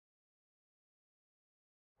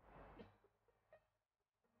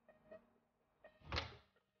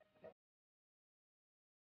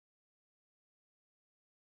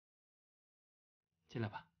进来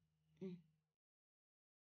吧。嗯。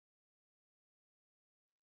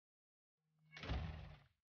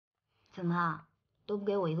怎么都不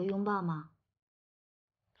给我一个拥抱吗？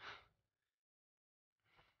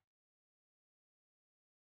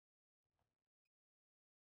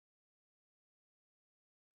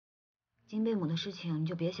金贝母的事情你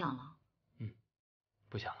就别想了。嗯，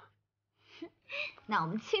不想了。那我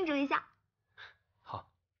们庆祝一下。好。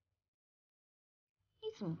你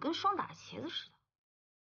怎么跟双打茄子似的？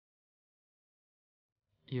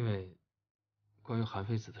因为关于韩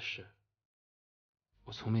非子的事，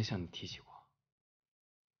我从没向你提起过。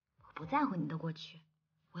我不在乎你的过去，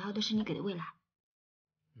我要的是你给的未来。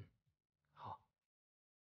嗯，好。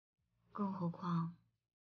更何况，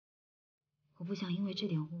我不想因为这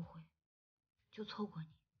点误会就错过你。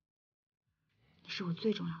你是我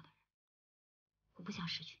最重要的人，我不想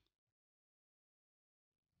失去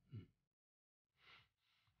你。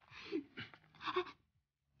哎，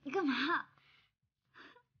你干嘛？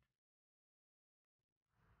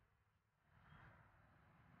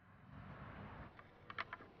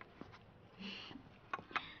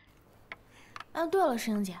哎，对了，石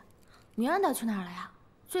英姐，米安达去哪儿了呀？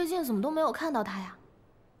最近怎么都没有看到他呀？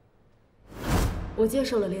我接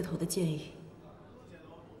受了猎头的建议，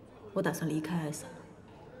我打算离开艾萨。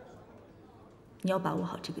你要把握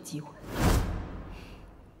好这个机会。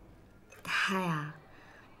他呀，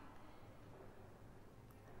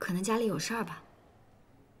可能家里有事儿吧。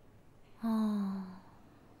哦。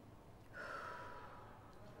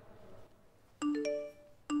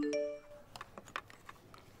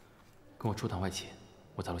跟我出趟外勤，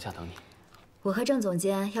我在楼下等你。我和郑总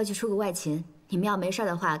监要去出个外勤，你们要没事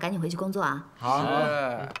的话，赶紧回去工作啊。好。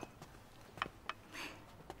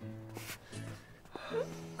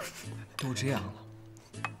都这样了，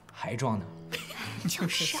还装呢？就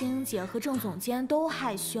是，星星姐和郑总监都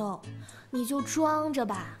害羞，你就装着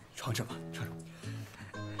吧。装着吧，装着吧。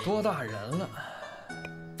多大人了，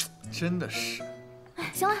真的是。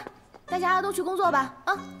哎，行了，大家都去工作吧，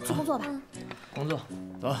啊，去工作吧。工作，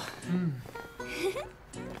走。嗯。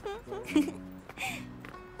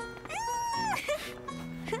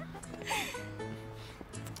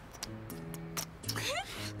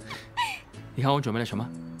你看我准备了什么？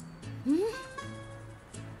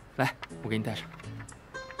来，我给你带上。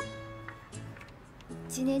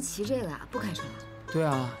今天骑这个啊，不开车了？对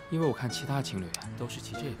啊，因为我看其他情侣都是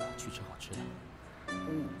骑这个去吃好吃的。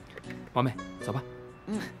王妹，走吧。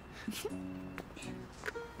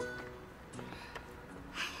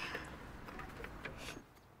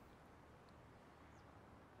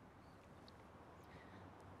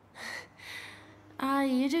阿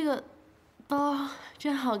姨，这个包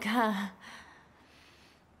真好看。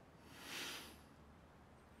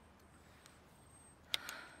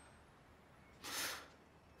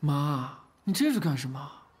妈，你这是干什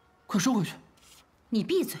么？快收回去！你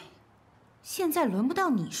闭嘴！现在轮不到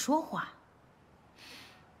你说话。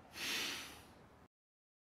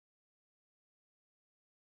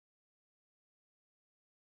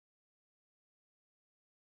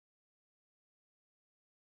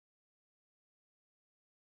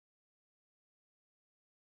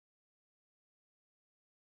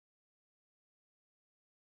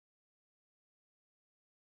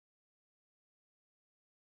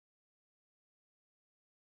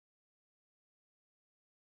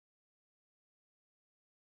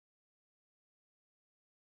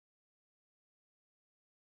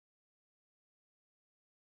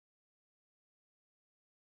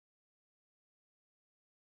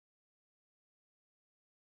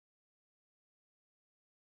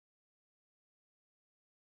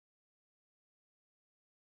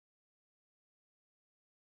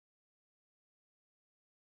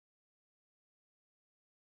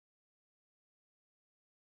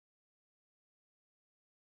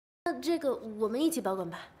那这个我们一起保管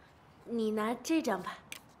吧，你拿这张吧。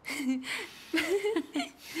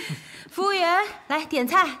服务员，来点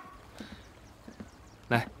菜。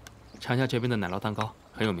来，尝一下这边的奶酪蛋糕，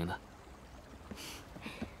很有名的。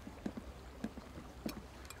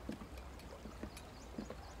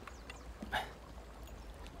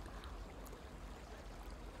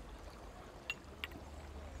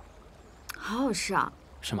好好吃啊！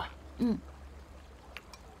是吗？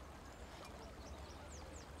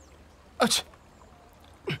啊去！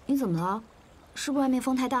你怎么了？是不是外面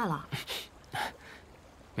风太大了？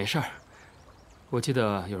没事儿。我记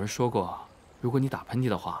得有人说过，如果你打喷嚏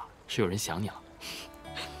的话，是有人想你了。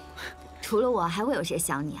除了我，还会有谁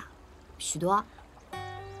想你啊？许多。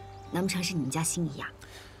难不成是你们家心仪呀？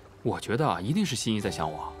我觉得一定是心仪在想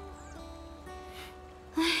我。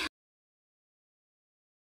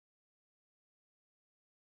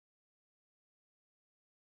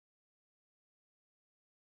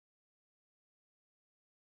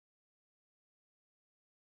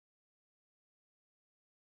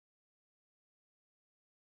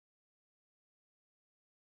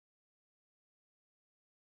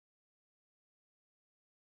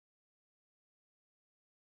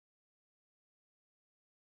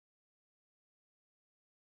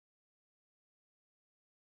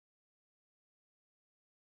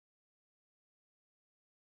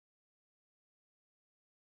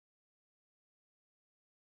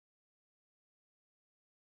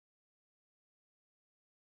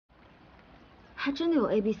还真的有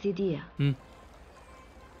ABCD 啊。嗯。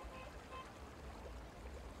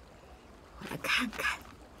我来看看。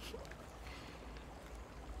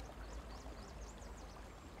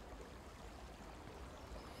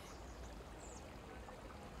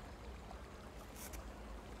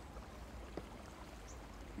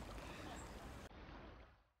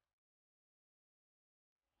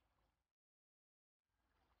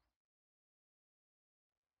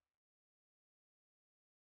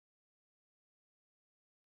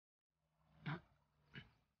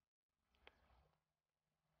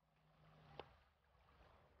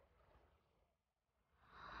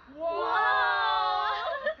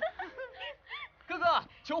 哥哥，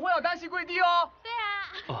求婚要单膝跪地哦。对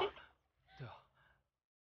啊。哦，对啊。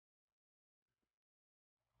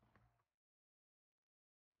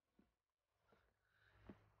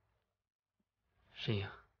申莹，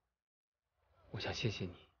我想谢谢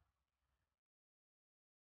你，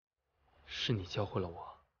是你教会了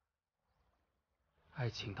我，爱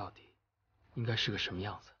情到底应该是个什么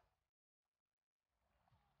样子。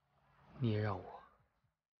你也让我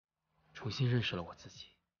重新认识了我自己。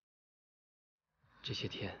这些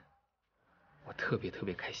天，我特别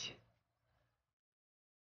开心。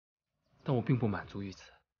但我并不满足于此。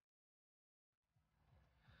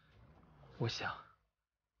我想，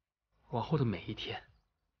往后的每一天，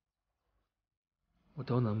我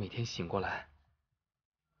都能每天醒过来，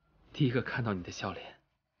第一个看到你的笑脸。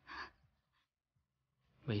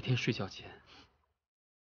每天睡觉前，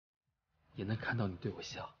也能看到你对我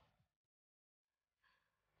笑。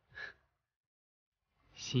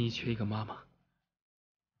心怡缺一个妈妈，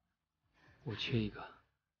我缺一个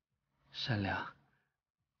善良、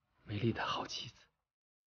美丽的好妻子。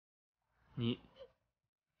你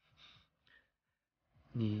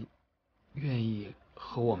愿意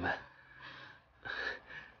和我们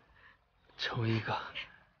成为一个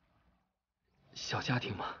小家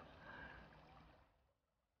庭吗？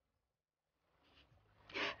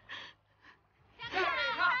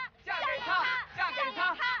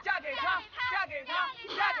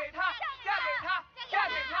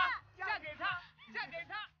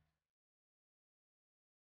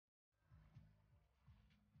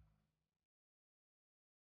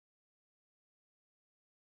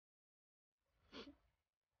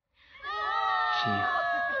申莹，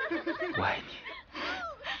我爱你。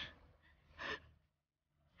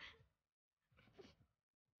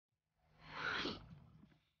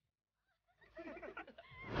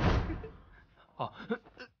哦，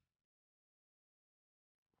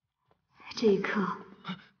这一刻，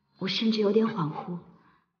我甚至有点恍惚，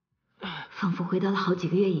仿佛回到了好几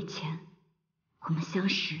个月以前，我们相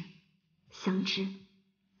识、相知、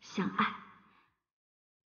相爱。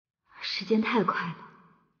时间太快了，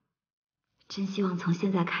真希望从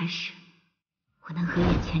现在开始，我能和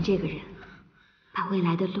眼前这个人，把未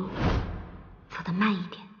来的路走得慢一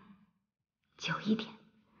点、久一点，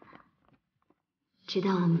直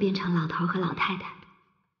到我们变成老头和老太太，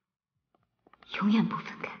永远不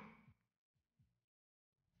分开。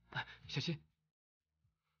哎，小心！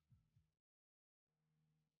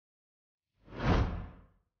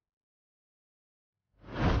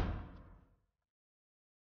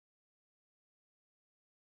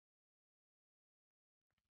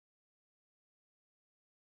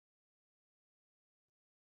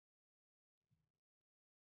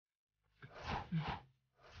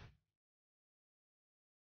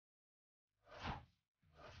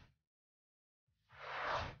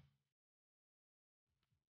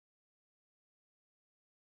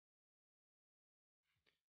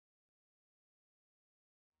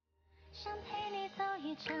想陪你走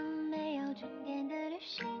一场没有终点的旅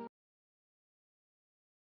行。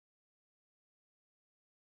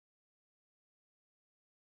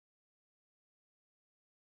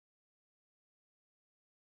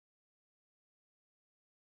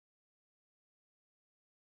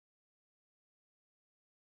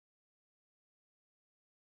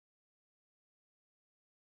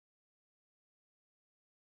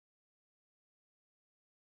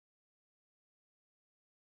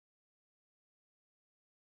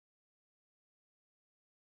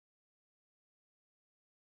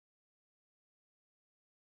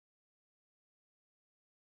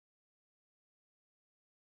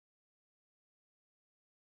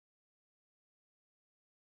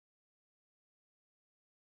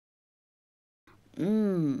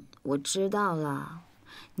我知道了，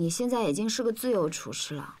你现在已经是个自由厨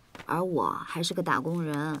师了，而我还是个打工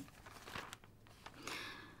人。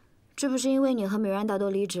这不是因为你和米兰达都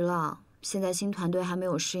离职了，现在新团队还没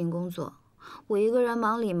有适应工作，我一个人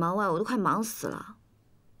忙里忙外，我都快忙死了。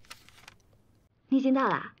你已经到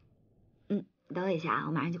了？等我一下啊，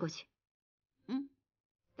我马上就过去。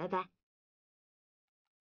拜拜。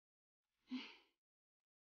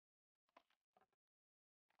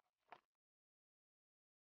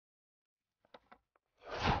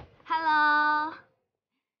Hello，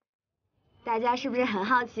 大家是不是很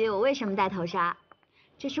好奇我为什么戴头纱？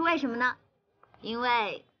这是为什么呢？因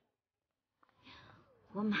为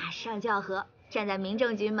我马上就要和站在民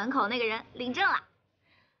政局门口那个人领证了。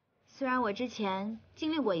虽然我之前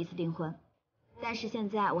经历过一次订婚，但是现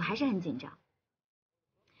在我还是很紧张。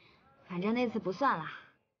反正那次不算啦。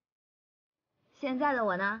现在的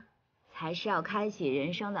我呢，才是要开启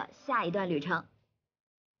人生的下一段旅程。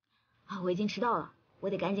啊，我已经迟到了，我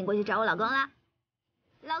得赶紧过去找我老公啦。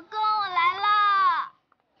老公，我来啦！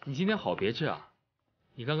你今天好别致啊！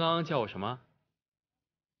你刚刚叫我什么？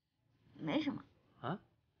没什么。啊？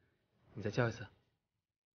你再叫一次。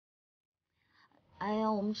哎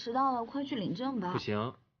呀，我们迟到了，快去领证吧。不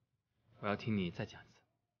行，我要听你再讲一次。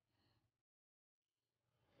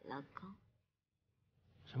老公。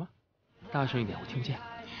什么？大声一点，我听不见。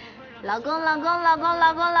老公，老公，老公，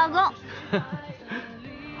老公，老公。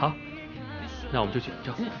好，那我们就去领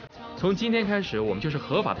证。从今天开始，我们就是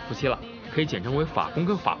合法的夫妻了，可以简称为法公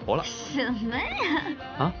跟法婆了。什么呀？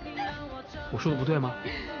啊？我说的不对吗？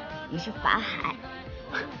你是法海。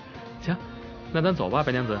行，那咱走吧，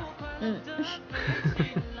白娘子。嗯。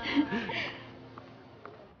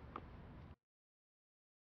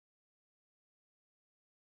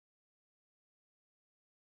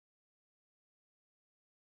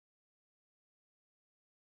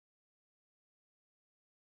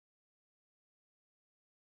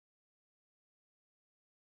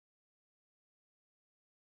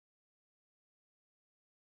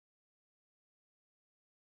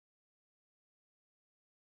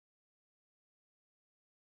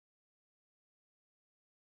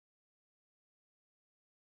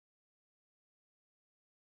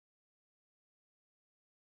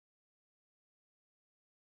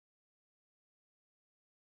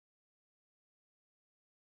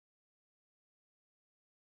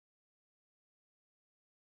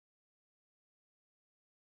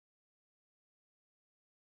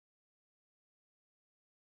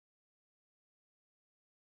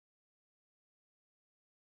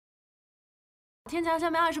天桥下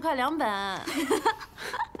面20块2本。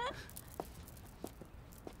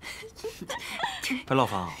哎，老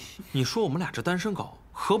方，你说我们俩这单身狗，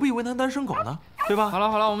何必为难单身狗呢？对吧？好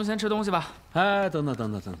了好了，我们先吃东西吧。哎，等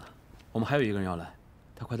等，我们还有一个人要来，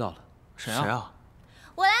他快到了。谁啊？谁啊？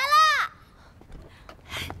我来啦！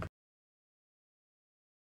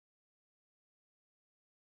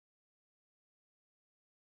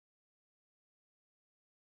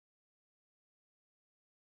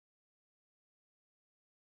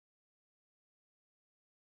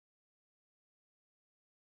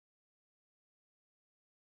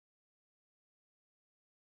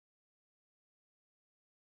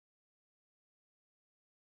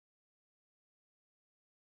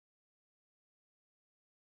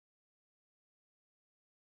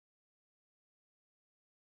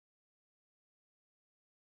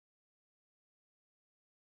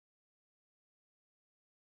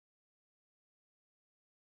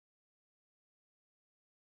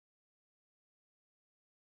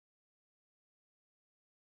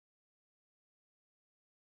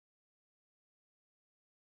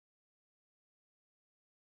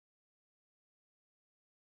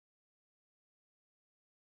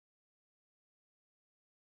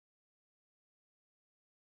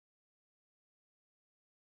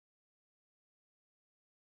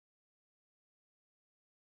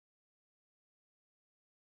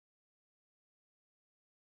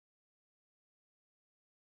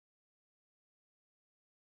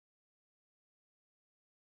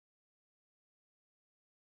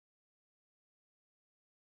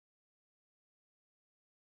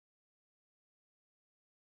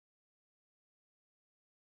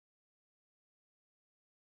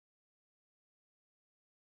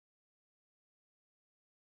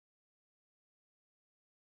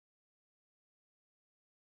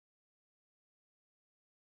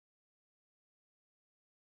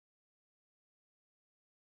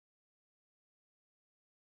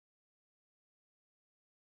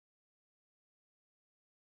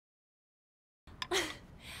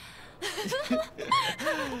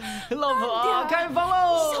老婆，开房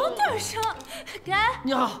喽！小点声，给。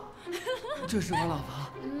你好，这是我老婆，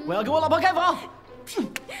我要给我老婆开房。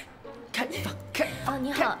开房，开房。啊，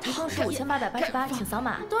你好，一共是5888，请扫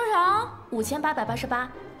码。多少？5888。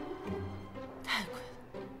太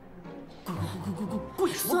贵了，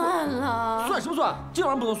贵什么贵？算了，算什么算？今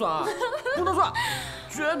晚上不能算啊，不能算，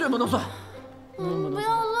绝对不能算。不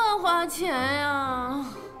要乱花钱呀。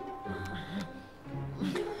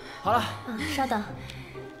好了。稍等。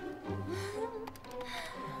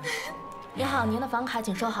你好，您的房卡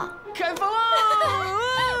请收好。开房了！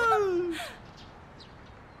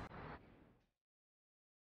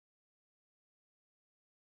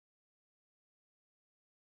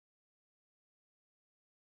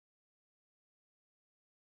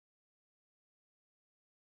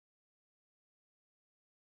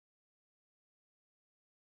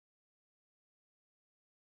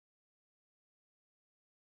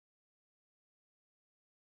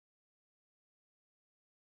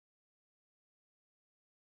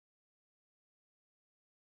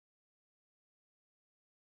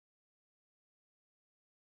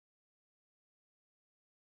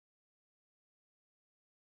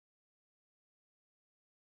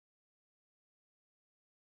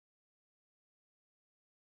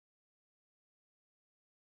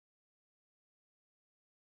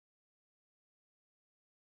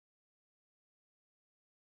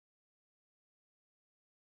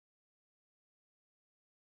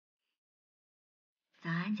早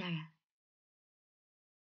安，家人。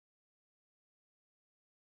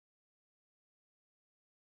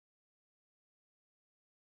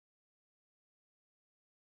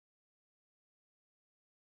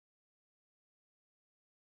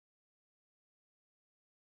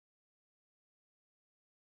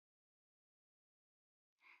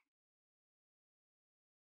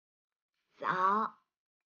早。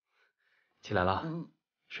起来了？嗯。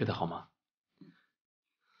睡得好吗？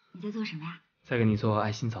你在做什么呀？再给你做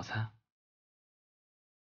爱心早餐。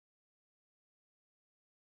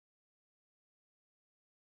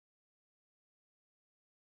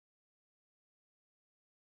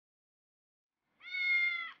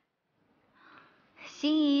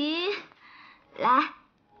心怡，来，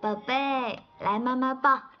宝贝，来妈妈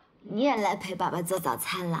抱。你也来陪爸爸做早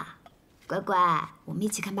餐啦，乖乖，我们一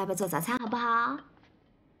起看爸爸做早餐好不好？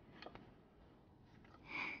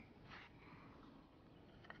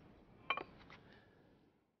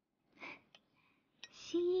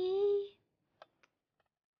心怡，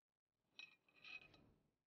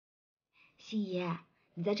心怡，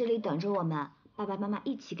你在这里等着我们，爸爸妈妈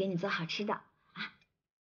一起给你做好吃的啊。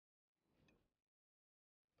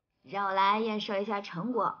让我来验收一下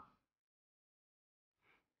成果。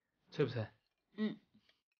脆不脆？嗯，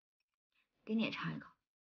给你也尝一口。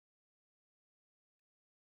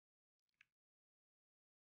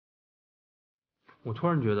我突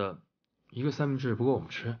然觉得一个三明治不够我们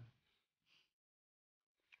吃，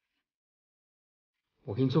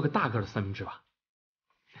我给你做个大个的三明治吧。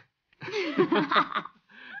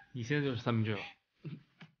你现在就是三明治了，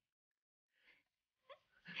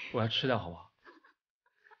我要吃掉好不好？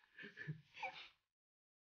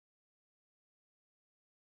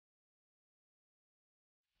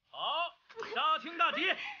好，大清大吉。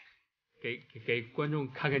给观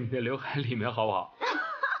众看看你的刘海里面好不好？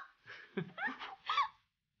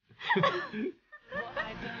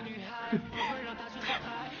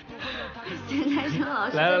现在是老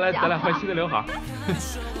师来，咱俩换新的刘海。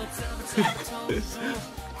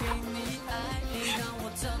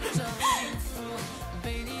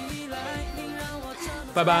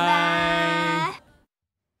拜拜。